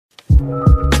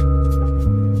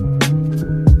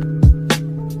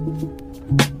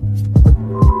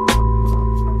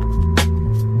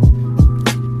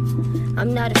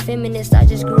I'm not a feminist, I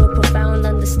just grew a profound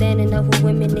understanding of who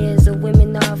women is, or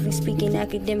women are, if we speaking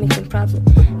academic and proper.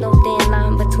 No thin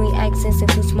line between accents and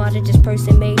who's smarter, just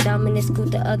person made dominant, scoot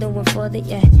the other one further,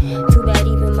 yeah. Too bad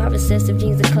even my recessive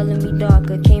genes are color me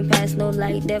darker. Can't pass no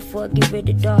light, therefore get rid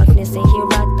of darkness. And here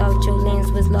I thought your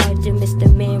lens was larger,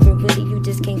 Mr. Man, but really you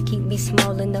just can't keep me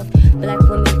small enough. Black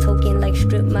women token like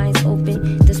strip minds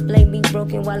open, display me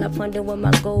broken while I ponder where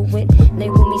my goal went.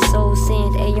 Label me soul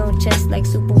sand, A on chest like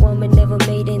Superwoman, never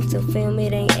made into film,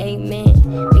 it ain't amen,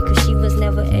 because she was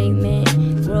never amen.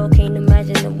 World can't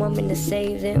imagine a woman to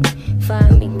save them.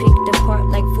 Find me picked apart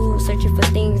like food, searching for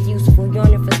things useful,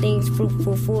 yearning for things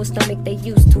fruitful. Full stomach they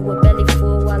used to, a belly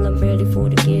full while I'm barely full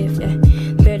to give, yeah.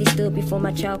 Barely stood before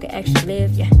my child could actually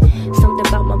live, yeah. Something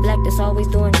about my black that's always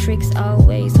doing tricks,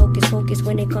 always hocus pocus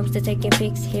when it comes to taking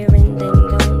pics here and then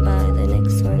gone by the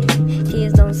next one.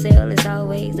 Kids don't sell, it's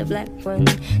always a black one.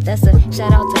 That's a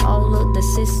shout out to all of the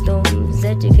systems,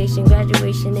 education,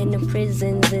 graduation in the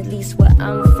prisons. At least where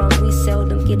I'm from, we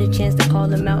seldom get a chance to call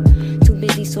them out. Too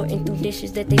busy sorting through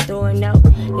dishes that they throwing out.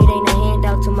 It ain't a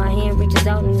handout till my hand reaches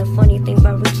out. And the funny thing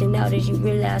about reaching out is you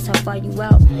realize how far you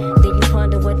out. Then you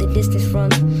ponder what the distance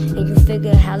from, and you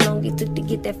figure how long it took to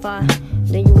get that far.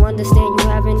 Then you understand you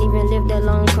haven't even lived that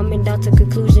long. Coming down to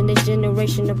conclusion, this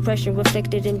generation oppression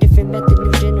reflected in different methods.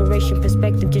 New generation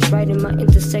perspective, just right in my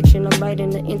intersection. I'm right in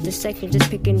the intersection, just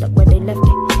picking up where they left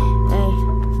it.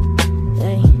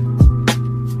 Hey.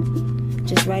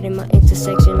 Just right in my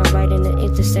intersection, I'm right in the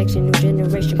intersection. New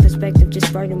generation perspective,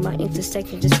 just right in my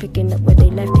intersection, just picking up where they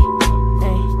left it.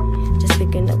 Hey, just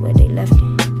picking up where they left it.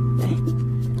 Hey.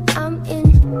 I'm in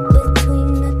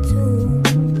between the two.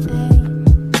 Hey.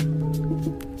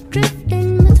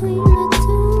 Drifting between the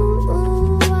two.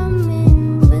 I'm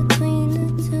in between the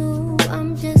two.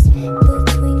 I'm just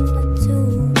between the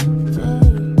two. Hey.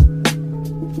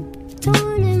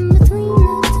 Torn in between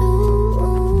the two.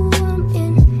 I'm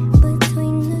in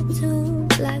between the two.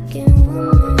 Black and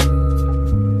woman.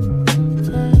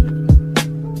 Hey.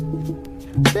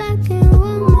 Black and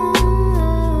woman.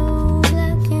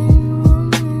 Black and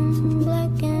woman.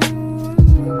 Black and woman.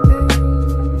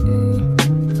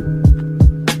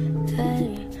 Hey.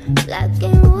 Black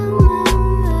and woman.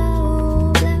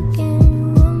 Black and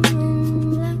woman.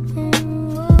 Black and woman.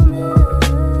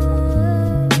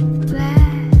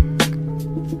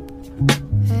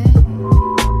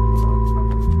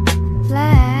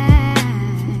 Black.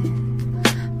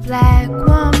 Black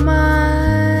woman,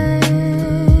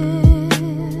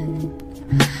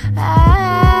 I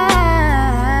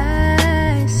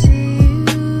see you.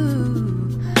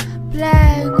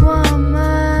 Black woman,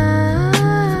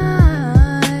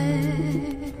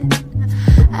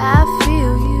 I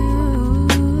feel you.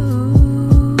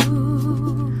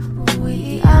 We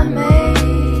are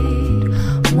made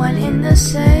one in the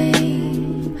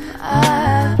same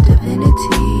of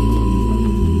divinity.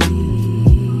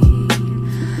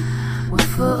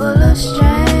 Full of strength,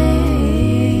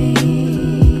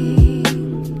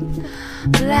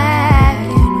 black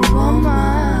and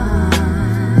woman,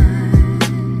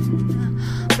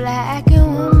 black and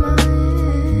woman,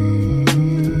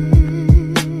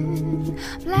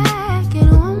 black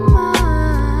and woman.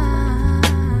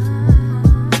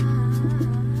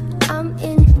 I'm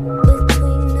in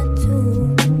between the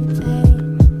two, hey.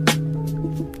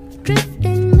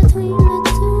 Drifting between the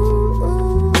two.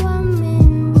 I'm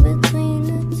in between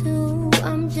the two.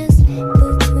 I'm just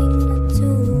between the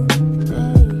two.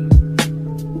 Hey.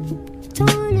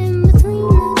 Torn in between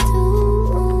the two.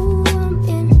 I'm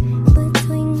in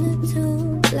between the two.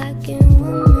 Black and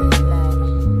woman.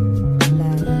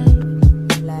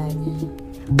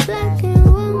 Black and woman. Black and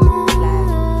woman.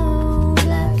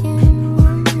 Black and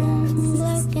woman.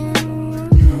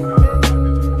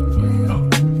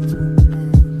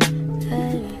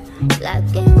 Hey.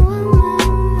 Black and woman.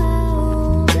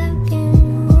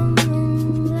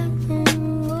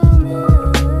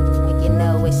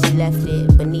 Left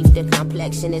it beneath the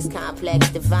complexion is complex,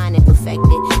 divine and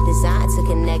perfected, designed to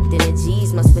connect.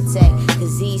 Energies must protect,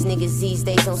 cause these niggas these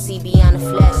days don't see beyond the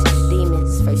flesh.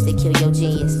 Demons, first they kill your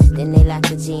genius, then they lock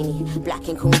the genie.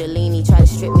 Blocking Kundalini, try to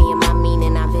strip me of my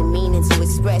meaning. I've been meaning to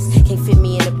express, can't fit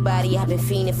me in the body, I've been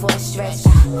fiending for a stretch.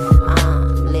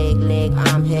 Leg,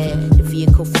 arm, head, the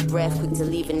vehicle for breath, quick to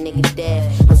leave a nigga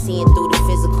dead. I'm seeing through the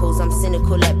physicals, I'm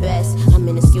cynical at best, I'm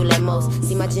minuscule at most.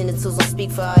 See my genitals don't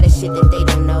speak for all that shit that they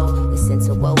don't know. It's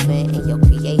interwoven in your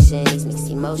creation, these mixed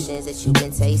emotions that you've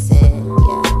been tasting,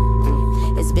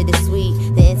 yeah. It's bittersweet,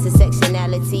 the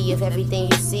intersectionality of everything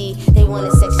you see. They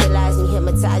wanna sexualize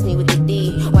hypnotize me with the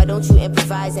D. Why don't you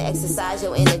improvise and exercise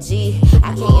your energy?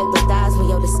 I can't empathize when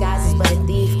your disguise is but a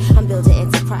thief. I'm building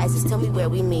enterprises, tell me where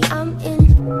we meet. I'm in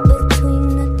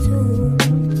between the two,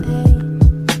 ay.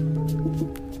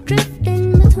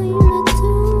 Drifting between the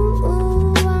two.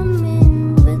 Ooh, I'm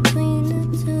in between the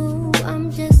two.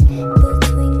 I'm just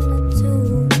between the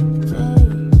two, ay.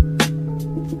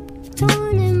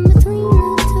 Torn in between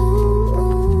the two.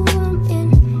 Ooh, I'm in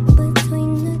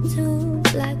between the two.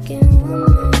 Black and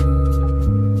woman,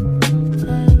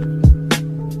 ay.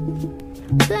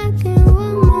 Black and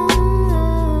woman.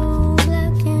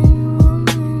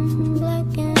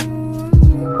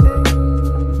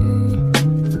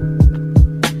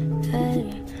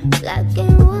 Black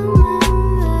and woman,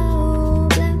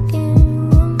 black and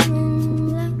woman,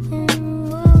 black and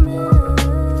woman.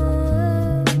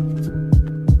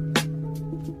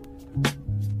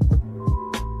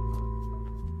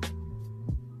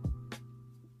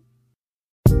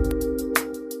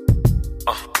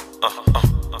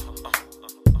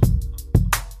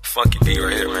 Funky beat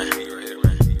right here, man.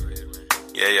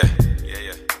 Yeah.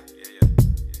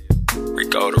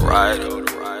 Rico the Ride.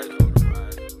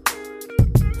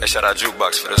 Hey, shout out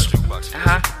Jukebox for this one.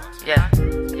 Yeah.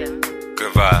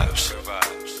 Good vibes.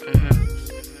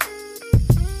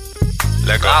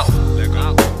 Let go.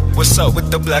 What's up with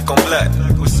the black on black?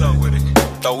 What's up with it?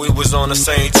 Thought we was on the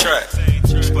same track.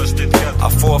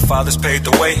 Our forefathers paved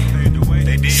the way.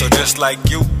 So just like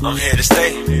you, I'm here to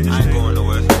stay. I ain't going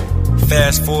nowhere.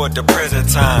 Fast forward to present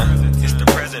time. It's the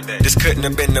present day. This couldn't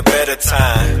have been a better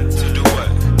time. To do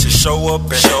what? To show up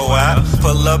and show out.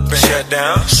 Pull up and shut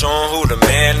down. Showing who the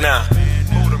man now.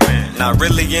 Not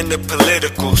really into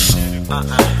politicals,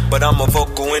 but I'm a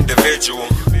vocal individual.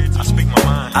 I speak my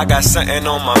mind. I got something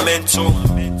on my mental,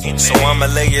 so I'ma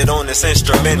lay it on this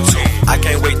instrumental. I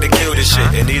can't wait to kill this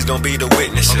shit, and these gon' be the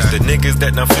witnesses. The niggas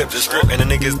that done flip the script, and the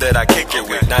niggas that I kick it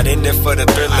with. Not in it for the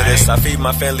thrill of this, I feed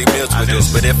my family meals with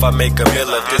this. But if I make a meal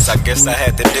of this, I guess I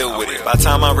had to deal with it. By the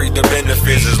time I reap the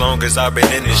benefits, as long as I've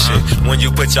been in this shit. When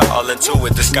you put your all into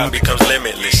it, the sky becomes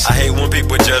limitless. I hate when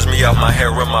people judge me off my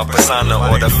hair or my persona,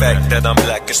 or the fact that I'm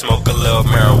black and smoke a little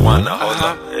marijuana. Hold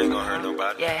up, ain't gonna hurt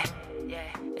nobody. Yeah.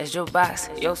 It's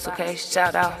Jukebox, Yosuke,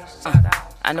 shout out.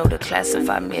 I know they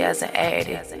classify me as an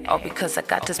addict, all because I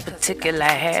got this particular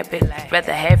habit.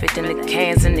 Rather have it than the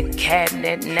cans in the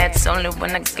cabinet, and that's only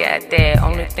when I got there.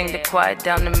 Only thing to quiet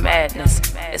down the madness,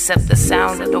 except the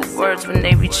sound of the words when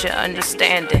they reach your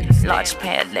understanding. Large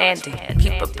pad landing,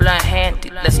 keep a blunt handy.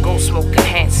 Let's go smoke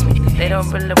enhance me. They don't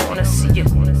really wanna see you.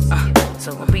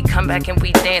 So when we come back and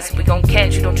we dance, we gon'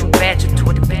 catch you. Don't you badger to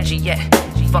the bitch yet.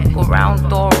 Fuck around,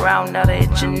 throw around, now they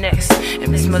hit your next. And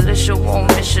Miss Militia won't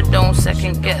miss you, don't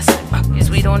second guess.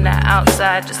 Sweet on the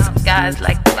outside, just guys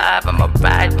like five. I'm a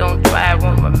ride, don't try, I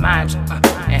won't remind you.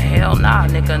 And hell nah,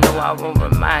 nigga, no, I won't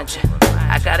remind you.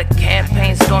 I got a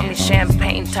campaign, stormy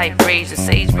champagne type rage. The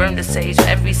sage burn the sage,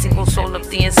 every single soul of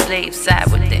the enslaved. Side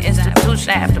with the institution,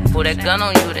 I have to pull that gun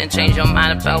on you, then change your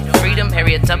mind about freedom.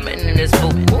 Harriet Tubman in this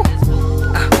boot.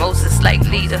 Moses like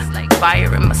leader,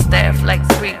 fire in my staff like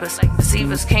creepers.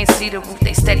 Deceivers can't see the roof,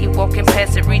 they steady walking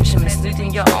past it, reaching,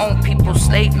 misleading your own people.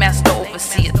 Slave master,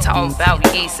 overseer, talking about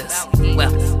Jesus.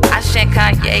 Well, I shan't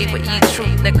Kanye with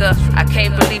E-Truth, nigga. I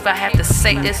can't believe I have to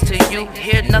say this to you.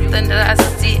 Hear nothing that I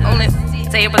see, only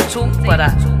say it was true, but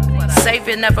I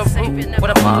Savior never root.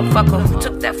 What a motherfucker who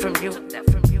took that from you.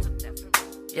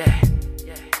 Yeah.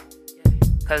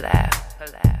 Collab.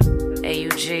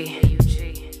 AUG.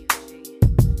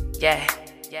 Yeah,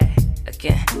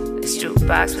 again, it's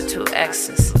Jukebox with 2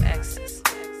 X's.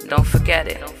 Don't forget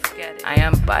it. I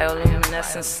am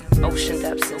bioluminescence, ocean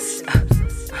depths.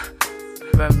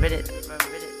 Remember it.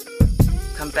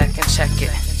 Come back and check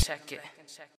it.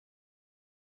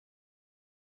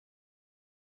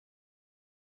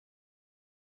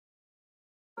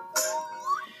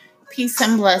 Peace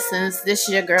and blessings. This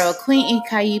is your girl, Queen E.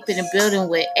 Kayip, in the building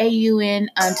with AUN_radio.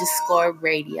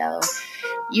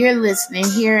 You're listening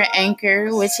here at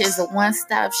Anchor, which is a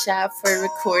one-stop shop for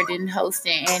recording,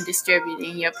 hosting, and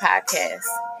distributing your podcast.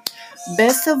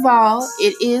 Best of all,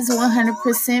 it is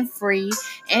 100% free,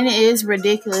 and it is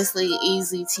ridiculously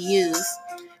easy to use.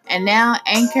 And now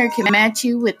Anchor can match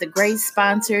you with the great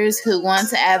sponsors who want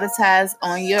to advertise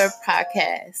on your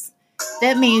podcast.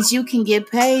 That means you can get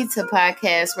paid to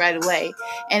podcast right away.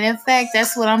 And in fact,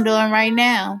 that's what I'm doing right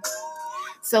now.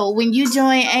 So when you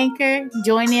join Anchor,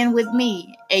 join in with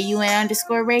me,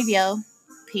 AUN_radio.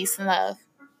 Peace and love.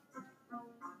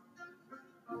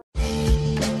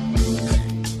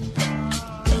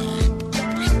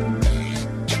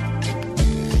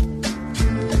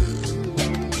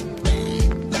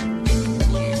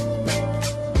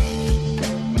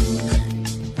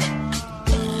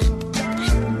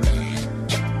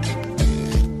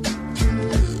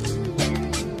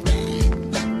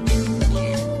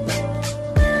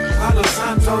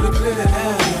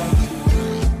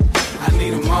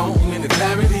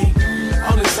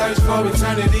 search for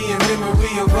eternity and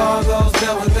memory of all those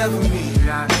that were there for me.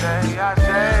 I say,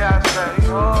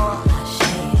 oh.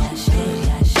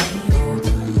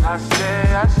 I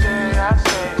say,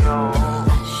 oh.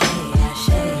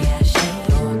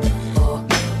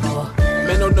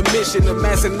 On the mission,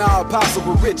 amassing all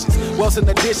possible riches. Wealth in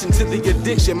addition to the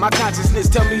addiction. My consciousness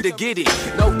tell me to get it.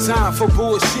 No time for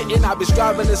bullshitting. I've been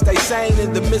striving to stay sane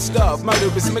in the midst of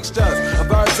murderous mixtures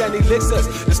of herbs and elixirs.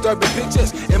 Disturbing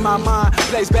pictures in my mind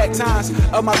plays back times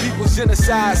of my people's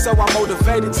genocide. So I'm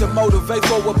motivated to motivate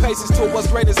forward paces to what's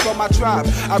greatest for my tribe.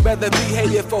 I'd rather be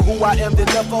hated for who I am than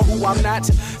love for who I'm not.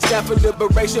 Stand for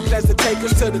liberation, plans to take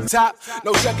us to the top.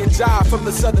 No second job from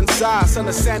the southern side. Son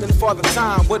of sand and father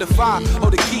time. What if I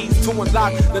hold the keys to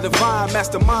unlock the divine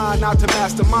mastermind, not to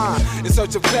mastermind? In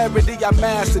search of clarity, I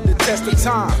mastered the test of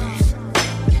time.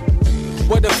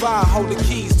 What if I hold the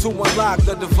keys to unlock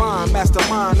the divine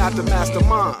mastermind, not the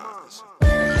mastermind?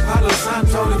 Palo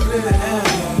Santo to clear the air.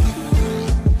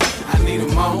 I need a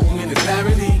moment of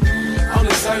clarity. On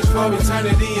the search for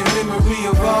eternity and memory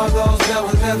of all those that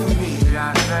were there for me.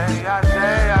 I say,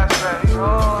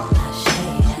 oh.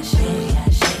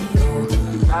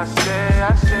 I say,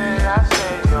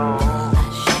 oh.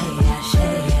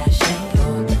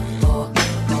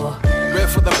 Red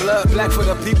for the blood, black for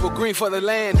the people, green for the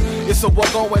land. It's a war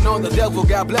going on, the devil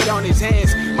got blood on his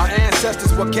hands. My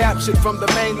ancestors were captured from the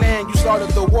mainland. You started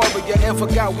the warrior and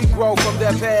forgot we grow from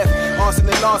their path. Arson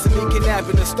and larceny,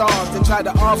 kidnapping the stars, then tried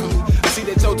to offer me a seat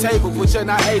at your table, but you're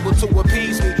not able to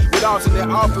appease me with alternate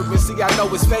offerings. See, I know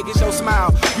it's fake, it's your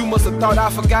smile. You must have thought I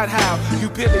forgot how you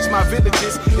pillaged my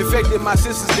villages, infected my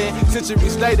sisters, then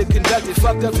centuries later conducted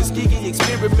fucked up Tuskegee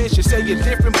experiments. You say you're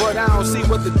different, but I don't see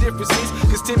what the difference is.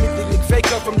 Cause Timothy McVeigh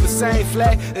come from the same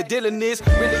flag that Dylan is.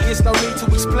 Really, it's no need to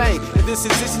explain. And this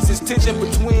existence is tension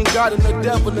between God and the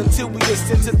devil until we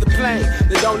ascend to the plane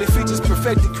that only features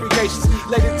perfected creations,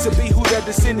 later to be who their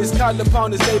descendants called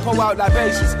upon as they pour out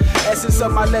libations. Essence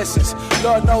of my lessons,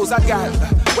 Lord knows I got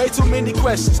way too many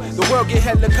questions. The world get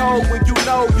hella cold when you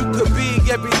know you could be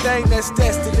everything that's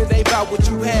destined. It ain't about what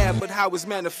you have, but how it's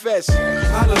manifested.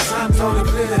 Palo Santo to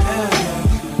clear the air.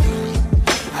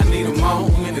 I need a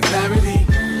moment of clarity.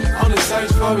 On the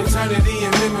search for eternity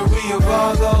and memory of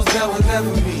all those that were there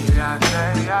for me. I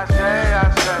say,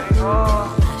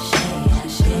 oh.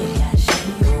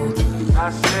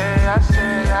 I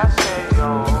say,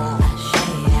 oh.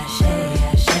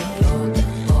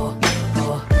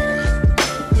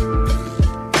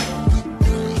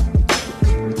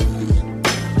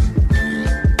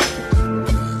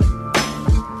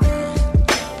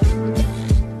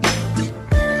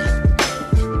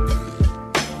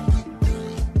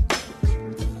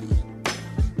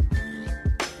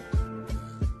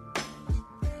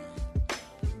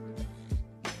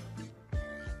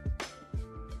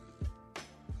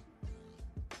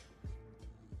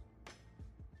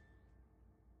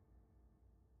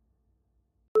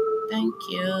 Thank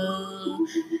you.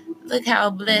 Look how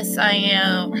blessed I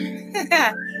am.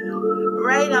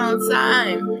 Right on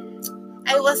time.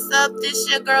 Hey, what's up? This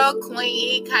your girl,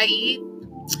 Queen Kaid,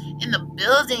 in the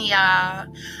building, y'all.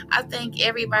 I thank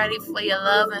everybody for your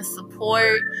love and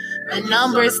support. The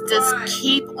numbers just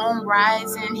keep on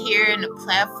rising here in the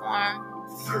platform.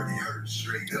 30 hertz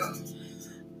straight up.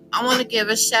 I want to give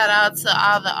a shout out to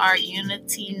all the Art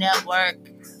Unity Network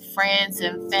friends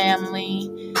and family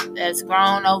that's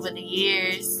grown over the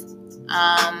years.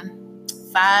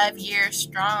 5 years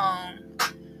strong.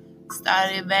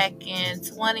 Started back in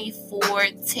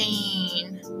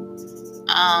 2014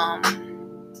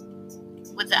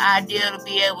 with the idea to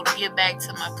be able to give back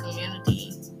to my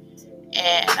community.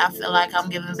 And I feel like I'm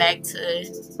giving back to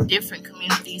different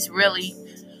communities, really.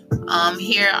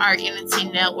 Here, Art Unity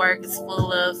Network is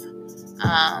full of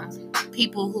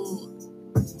people who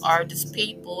are just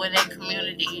people in their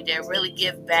community that really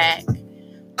give back,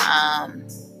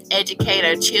 educate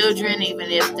our children,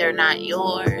 even if they're not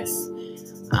yours.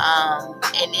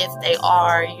 And if they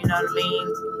are, you know what I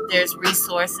mean, there's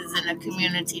resources in the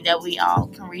community that we all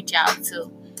can reach out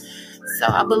to. So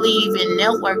I believe in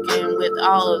networking with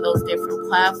all of those different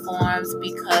platforms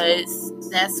because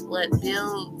that's what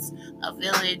builds a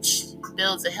village,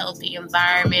 builds a healthy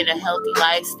environment, a healthy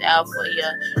lifestyle for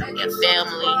your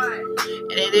family.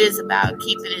 And it is about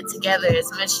keeping it together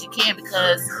as much as you can,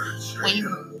 because when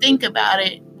you think about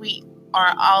it, we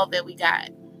are all that we got,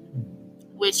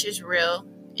 which is real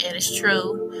and it's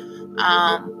true.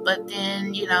 But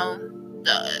then, you know,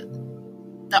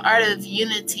 the art of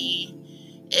unity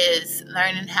is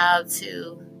learning how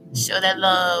to show that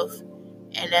love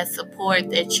and that support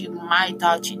that you might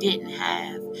thought you didn't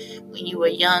have when you were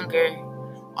younger,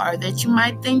 or that you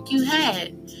might think you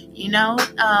had.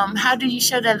 How do you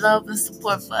show that love and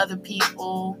support for other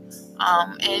people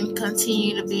and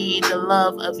continue to be the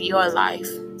love of your life?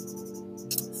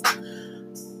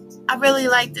 I really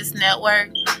like this network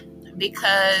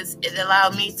because it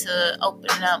allowed me to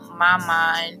open up my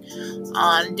mind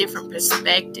on different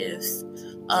perspectives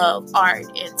of art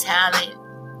and talent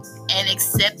and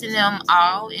accepting them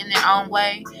all in their own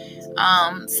way.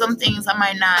 Some things I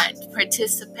might not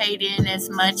participate in as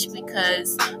much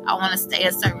because I want to stay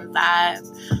a certain vibe.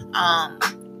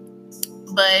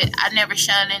 But I never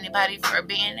shun anybody for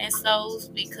being their souls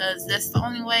because that's the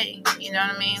only way, you know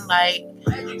what I mean?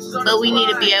 But we need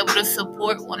to be able to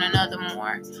support one another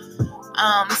more.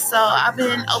 So I've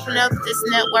been opening up this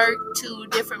network to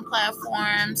different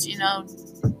platforms,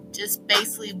 just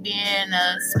basically being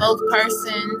a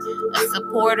spokesperson, a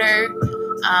supporter,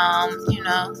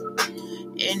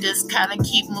 and just kind of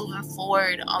keep moving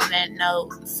forward on that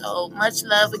note. So much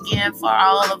love again for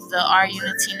all of the Our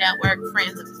Unity Network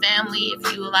friends and family.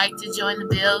 If you would like to join the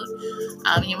build,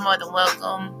 you're more than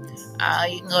welcome.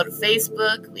 You can go to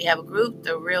Facebook. We have a group,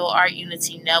 the Real Art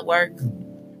Unity Network.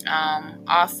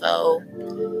 Also,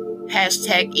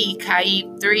 hashtag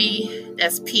EKAIB3.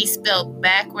 That's P spelled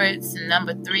backwards and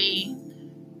number 3.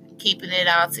 Keeping it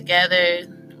all together.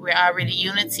 We're already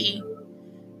unity.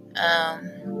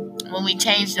 When we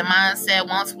change the mindset,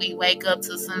 once we wake up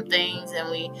to some things and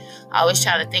we always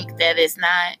try to think that it's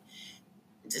not,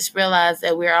 just realize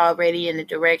that we're already in the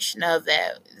direction of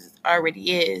that. It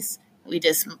already is. We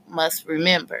just must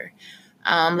remember.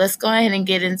 Let's go ahead and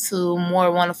get into more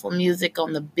wonderful music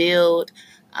on the build.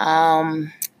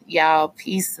 Y'all,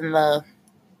 peace and love.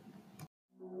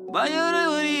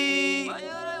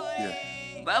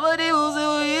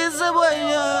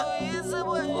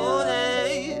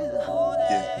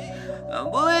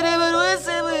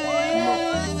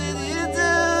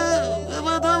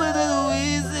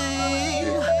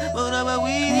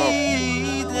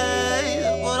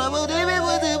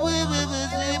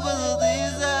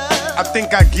 I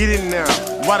think I get it now.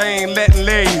 Why they ain't letting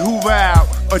Larry Hoover out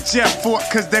or Jeff Fort,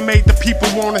 cause they made the people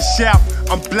wanna shout.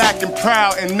 I'm black and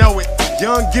proud and know it.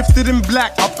 Young, gifted, and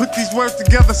black. I'll put these words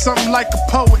together, something like a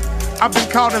poet. I've been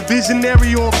called a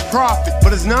visionary or a prophet,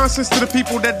 but it's nonsense to the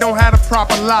people that don't have the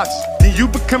proper logic. Then you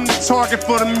become the target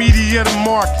for the media, the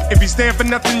market. If you stand for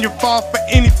nothing, you fall for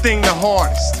anything the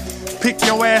hardest. Pick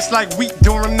your ass like wheat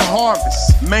during the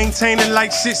harvest. Maintaining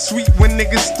like shit sweet when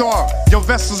niggas starve. Your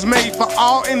vessel's made for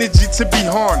all energy to be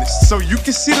harnessed, so you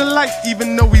can see the light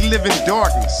even though we live in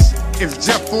darkness. If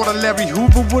Jeff Ford or Larry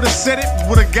Hoover would've said it,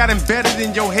 would've got embedded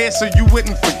in your head so you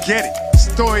wouldn't forget it.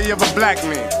 Story of a black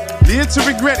man, live to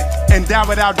regret it, and die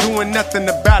without doing nothing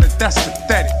about it. That's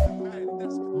pathetic.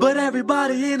 But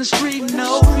everybody in the street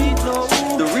knows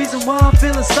the reason why I'm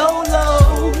feeling so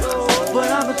low. But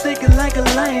I've been thinking like a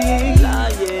lane,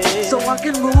 so I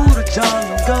can rule the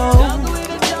jungle.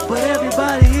 But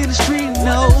everybody in the street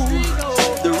knows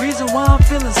the reason why I'm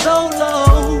feeling so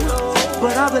low.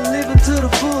 But I've been living to the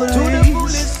fullest,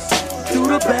 through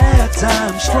the bad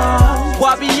times strong.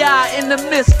 YBI in the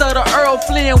midst of the Earl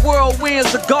fleeing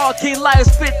whirlwinds. The God King light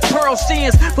spit pearl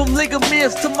shins. From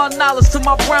ligaments to my knowledge to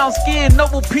my brown skin.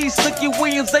 Noble peace, Slicky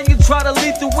Williams, and you try to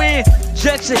lead the wind.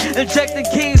 Injecting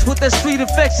kings with that street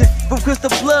infection. From crystal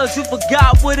floods, you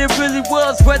forgot what it really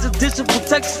was. Residential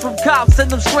protection from cops and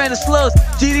them stranded slugs.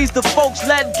 GD's the folks,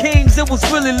 Latin kings, it was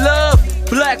really love.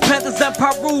 Black Panthers and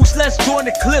Perus, let's join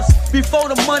the clips. Before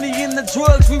the money and the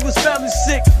drugs, we was family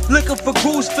sick. Looking for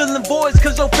crews, filling voids,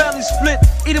 cause your family split.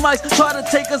 Edomites try to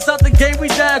take us out the game, we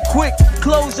die quick.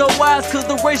 Close your eyes, cause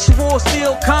the racial war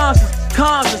still conscious.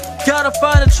 Gotta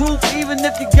find the truth, even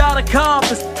if you got a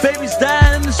compass. Babies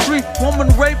dying in the street, woman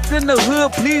raped in the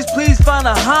hood. Please find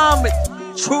a homage.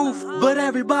 Truth, but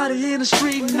everybody in the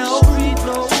street knows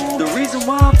the reason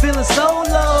why I'm feeling so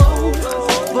low.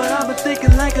 But I've been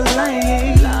thinking like a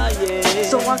lane,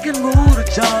 so I can rule the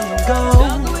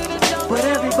jungle. But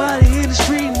everybody in the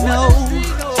street knows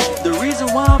the reason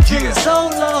why I'm feeling so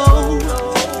low.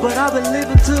 But I've been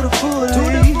living to the fullest,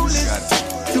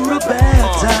 through the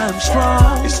bad times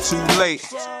strong. It's too late.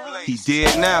 He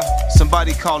dead now.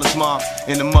 Somebody call his mom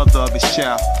and the mother of his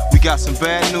child. We got some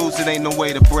bad news, it ain't no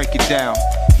way to break it down.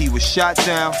 He was shot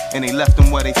down and they left him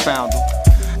where they found him.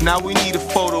 Now we need a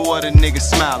photo of the nigga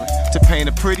smiling to paint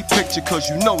a pretty picture, cause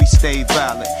you know he stayed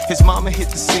violent. His mama hit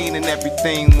the scene and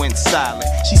everything went silent.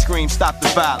 She screamed, stop the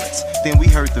violence. Then we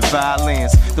heard the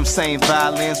violins. Them same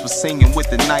violins was singing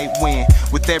with the night wind.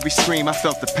 With every scream I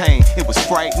felt the pain, it was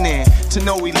frightening to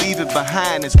know he leaving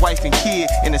behind his wife and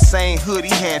kid. In the same hood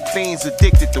he had fiends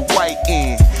addicted to white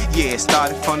end. Yeah, it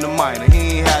started from the minor,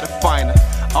 he ain't had to find her.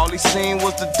 All he seen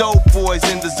was the dope boys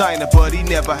and designer, but he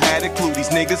never had a clue these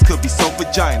niggas could be so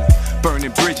vagina.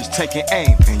 Burning bridges, taking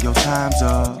aim, and your time's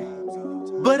up.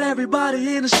 But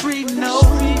everybody in the street knows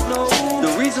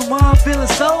the reason why I'm feeling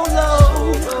so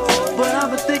low. But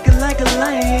I've been thinking like a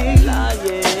lane,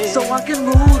 so I can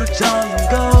move the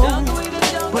jungle.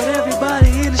 But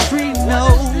everybody in the street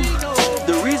knows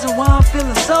the reason why I'm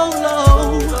feeling so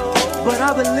low. But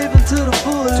I've been living to the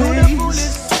fullest,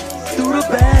 through the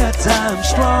bad times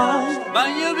strong.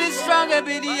 Man, you be strong, I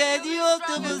be the idea of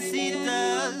the